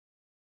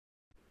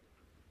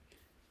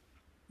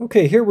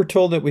Okay, here we're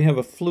told that we have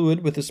a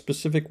fluid with a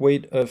specific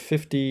weight of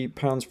 50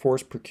 pounds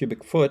force per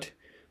cubic foot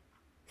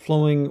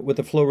flowing with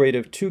a flow rate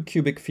of 2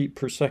 cubic feet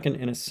per second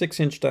in a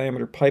 6-inch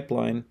diameter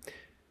pipeline.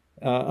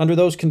 Under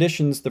those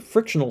conditions, the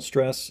frictional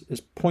stress is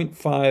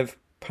 0.5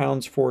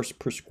 pounds force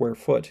per square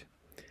foot.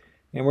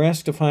 And we're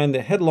asked to find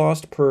the head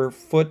lost per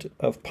foot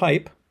of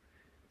pipe.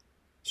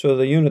 So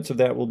the units of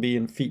that will be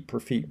in feet per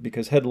feet,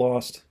 because head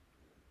lost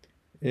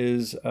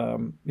is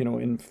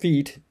in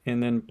feet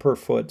and then per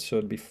foot, so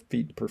it'd be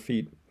feet per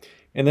feet.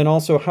 And then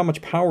also how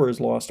much power is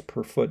lost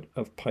per foot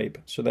of pipe,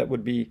 so that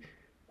would be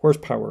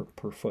horsepower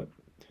per foot.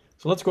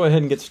 So let's go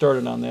ahead and get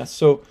started on this.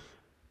 So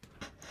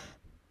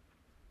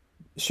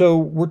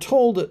we're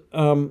told,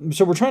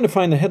 so we're trying to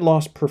find the head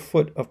loss per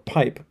foot of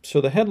pipe.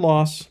 So the head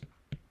loss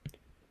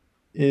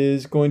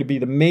is going to be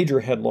the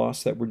major head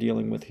loss that we're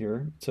dealing with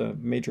here. It's a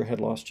major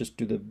head loss just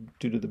due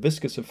to the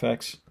viscous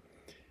effects.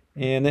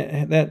 And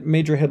that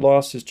major head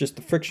loss is just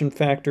the friction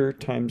factor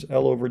times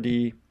L over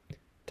D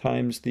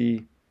times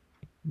the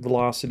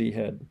velocity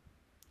head.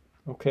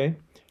 Okay,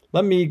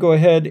 let me go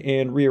ahead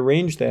and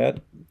rearrange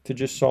that to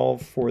just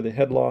solve for the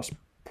head loss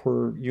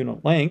per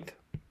unit length.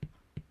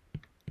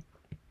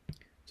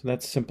 So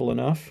that's simple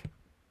enough.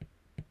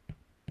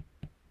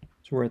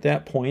 So we're at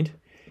that point.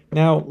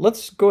 Now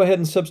let's go ahead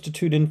and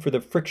substitute in for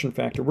the friction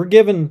factor. We're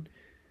given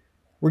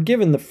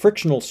the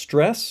frictional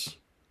stress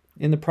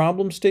in the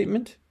problem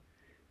statement,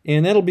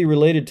 and that'll be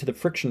related to the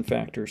friction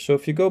factor. So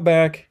if you go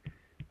back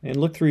and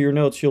look through your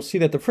notes, you'll see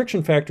that the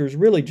friction factor is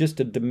really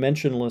just a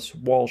dimensionless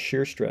wall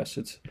shear stress.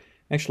 It's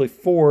actually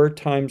 4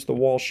 times the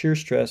wall shear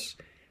stress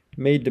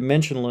made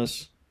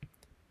dimensionless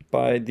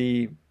by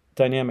the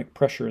dynamic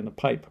pressure in the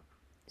pipe.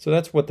 So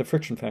that's what the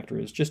friction factor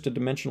is, just a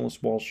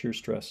dimensionless wall shear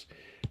stress.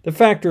 The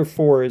factor of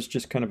 4 is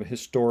just kind of a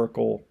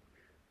historical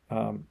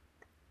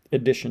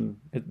addition.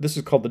 This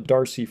is called the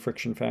Darcy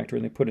friction factor,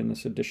 and they put in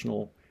this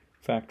additional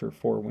factor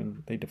 4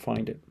 when they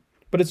defined it.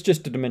 But it's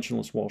just a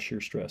dimensionless wall shear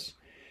stress.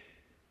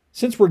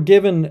 Since we're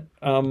given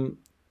the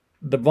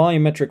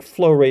volumetric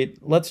flow rate,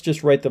 let's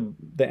just write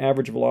the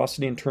average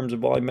velocity in terms of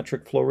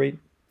volumetric flow rate.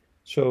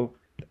 So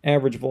the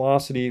average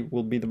velocity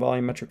will be the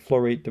volumetric flow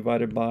rate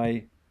divided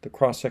by the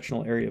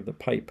cross-sectional area of the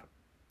pipe.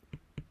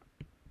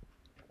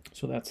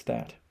 So that's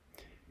that.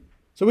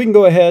 So we can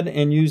go ahead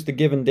and use the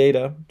given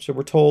data. So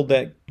we're told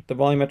that the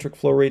volumetric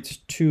flow rate's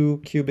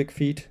 2 cubic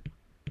feet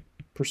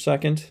per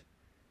second.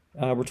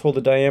 We're told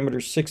the diameter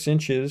is 6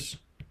 inches,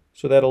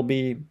 so that'll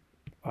be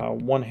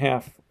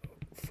 1/2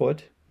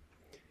 foot.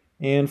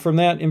 And from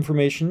that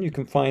information, you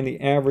can find the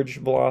average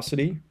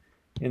velocity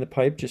in the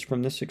pipe just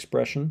from this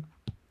expression.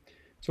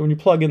 So when you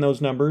plug in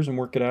those numbers and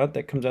work it out,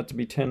 that comes out to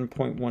be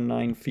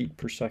 10.19 feet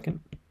per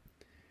second.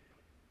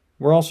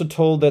 We're also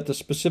told that the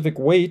specific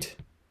weight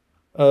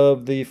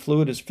of the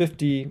fluid is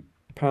 50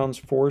 pounds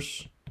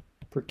force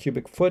per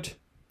cubic foot.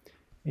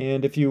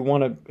 And if you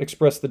want to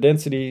express the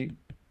density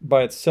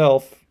by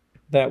itself,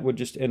 that would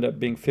just end up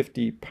being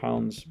 50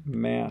 pounds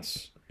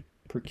mass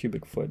per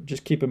cubic foot.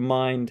 Just keep in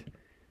mind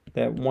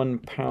that 1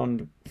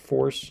 pound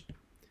force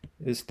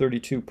is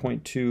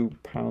 32.2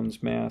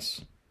 pounds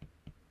mass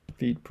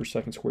feet per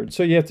second squared.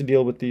 So you have to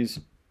deal with these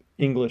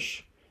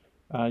English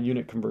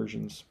unit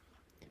conversions.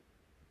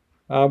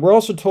 We're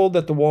also told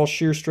that the wall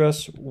shear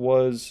stress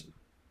was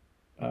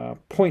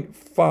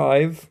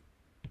 0.5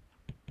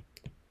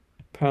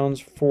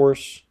 pounds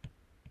force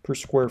per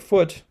square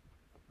foot.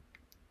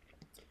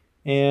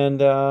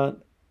 And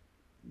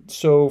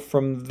so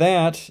from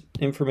that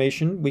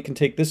information, we can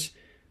take this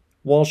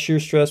wall shear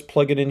stress,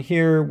 plug it in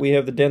here. We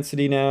have the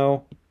density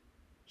now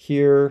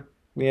here.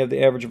 We have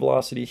the average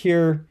velocity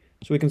here.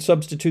 So we can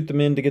substitute them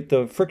in to get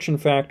the friction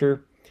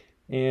factor.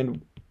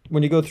 And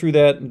when you go through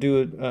that and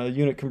do a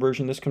unit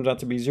conversion, this comes out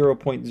to be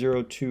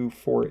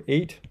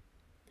 0.0248.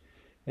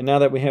 And now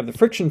that we have the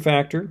friction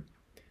factor,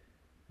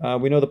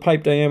 we know the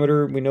pipe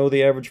diameter, we know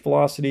the average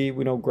velocity,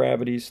 we know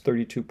gravity is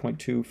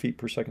 32.2 feet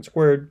per second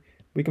squared.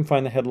 We can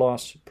find the head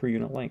loss per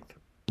unit length.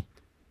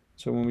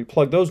 So when we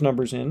plug those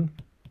numbers in,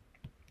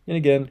 and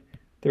again,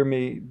 there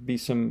may be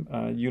some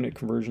unit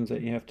conversions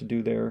that you have to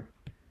do there,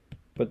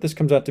 but this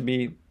comes out to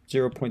be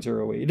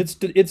 0.08. It's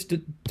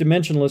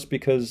dimensionless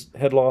because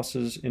head loss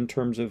is in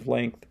terms of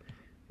length,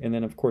 and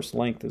then of course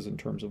length is in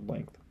terms of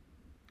length.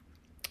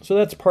 So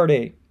that's part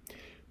A.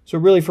 So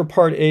really for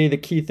part A, the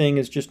key thing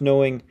is just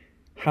knowing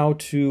how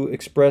to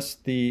express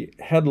the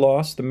head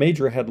loss, the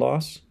major head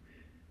loss,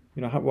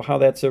 how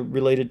that's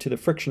related to the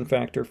friction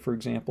factor, for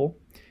example,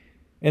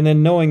 and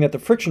then knowing that the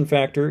friction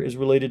factor is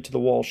related to the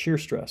wall shear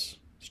stress.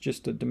 It's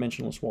just a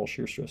dimensionless wall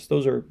shear stress.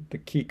 Those are the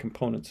key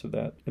components of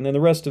that. And then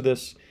the rest of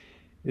this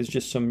is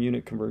just some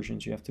unit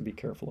conversions you have to be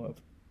careful of.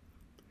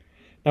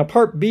 Now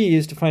part B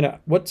is to find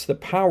out what's the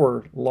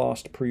power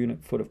lost per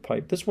unit foot of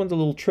pipe. This one's a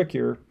little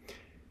trickier.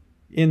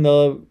 In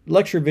the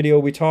lecture video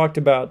we talked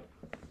about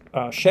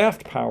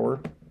shaft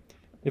power.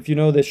 If you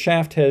know the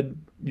shaft head,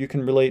 you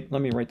can relate,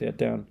 let me write that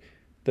down.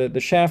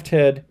 The shaft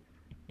head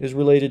is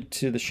related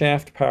to the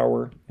shaft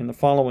power in the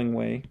following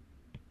way.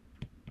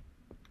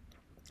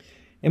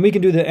 And we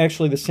can do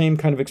actually the same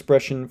kind of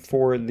expression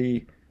for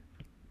the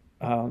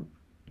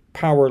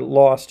power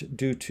lost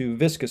due to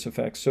viscous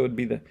effects. So it'd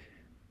be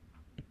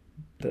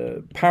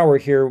the power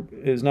here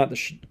is not the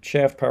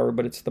shaft power,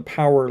 but it's the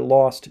power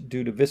lost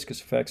due to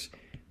viscous effects.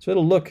 So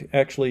it'll look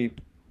actually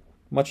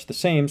much the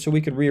same. So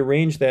we could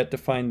rearrange that to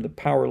find the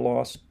power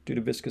loss due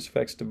to viscous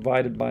effects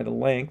divided by the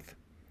length,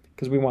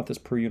 because we want this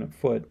per unit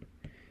foot.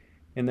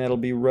 And that'll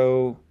be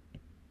rho,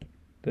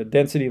 the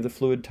density of the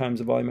fluid, times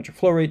the volumetric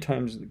flow rate,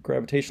 times the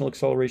gravitational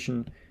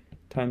acceleration,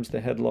 times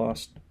the head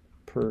loss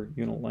per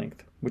unit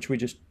length, which we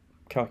just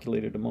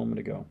calculated a moment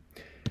ago.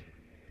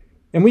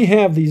 And we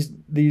have these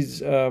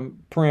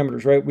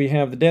parameters, right? We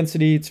have the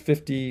density, it's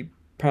 50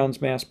 pounds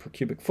mass per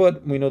cubic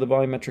foot. We know the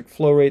volumetric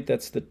flow rate,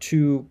 that's the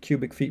 2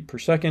 cubic feet per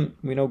second.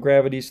 We know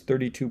gravity is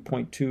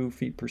 32.2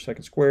 feet per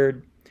second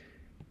squared.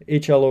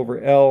 HL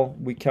over L,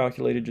 we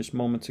calculated just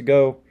moments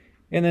ago.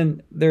 And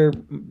then there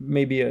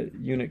may be a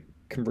unit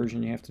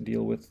conversion you have to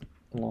deal with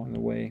along the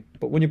way.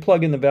 But when you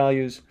plug in the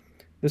values,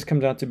 this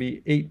comes out to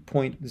be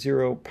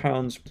 8.0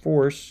 pounds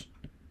force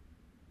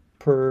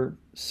per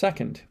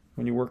second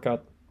when you work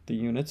out the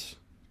units.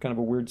 Kind of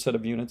a weird set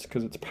of units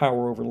because it's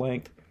power over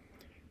length.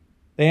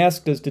 They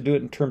asked us to do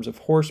it in terms of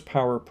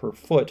horsepower per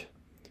foot.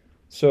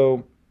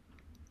 So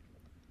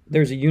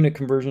there's a unit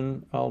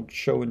conversion I'll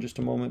show in just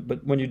a moment,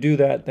 but when you do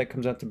that, that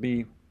comes out to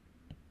be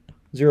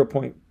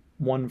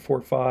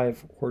 0.145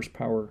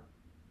 horsepower.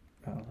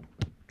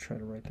 Try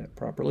to write that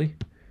properly.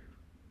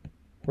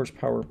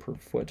 Horsepower per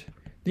foot.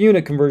 The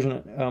unit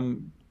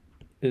conversion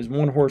is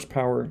 1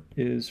 horsepower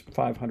is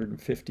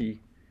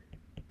 550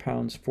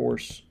 pounds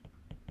force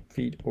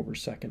feet over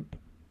second.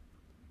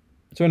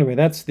 So anyway,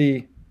 that's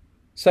the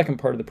second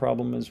part of the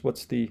problem, is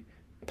what's the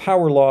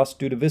power loss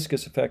due to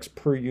viscous effects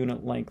per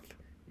unit length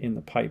in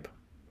the pipe.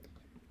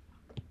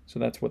 So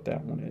that's what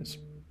that one is.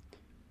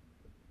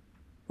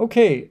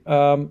 Okay,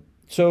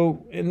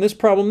 so in this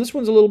problem, this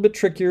one's a little bit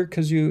trickier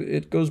because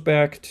it goes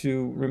back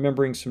to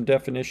remembering some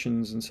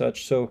definitions and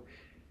such. So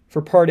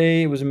for part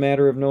A, it was a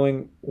matter of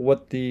knowing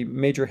what the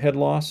major head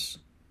loss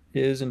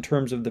is in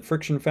terms of the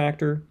friction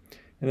factor.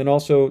 And then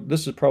also,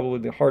 this is probably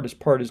the hardest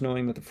part, is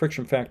knowing that the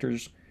friction factor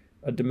is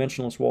a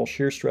dimensionless wall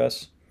shear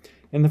stress.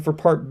 And then for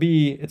part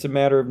B, it's a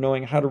matter of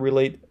knowing how to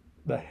relate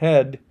the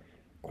head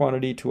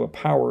quantity to a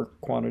power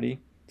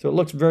quantity. So it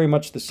looks very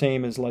much the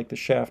same as like the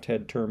shaft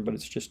head term, but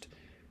it's just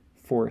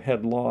for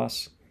head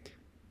loss.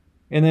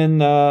 And then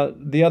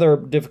the other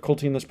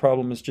difficulty in this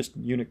problem is just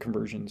unit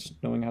conversions,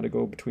 knowing how to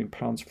go between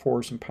pounds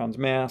force and pounds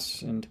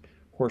mass, and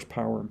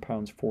horsepower and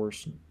pounds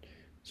force, and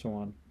so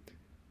on.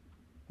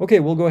 Okay,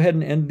 we'll go ahead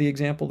and end the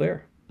example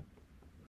there.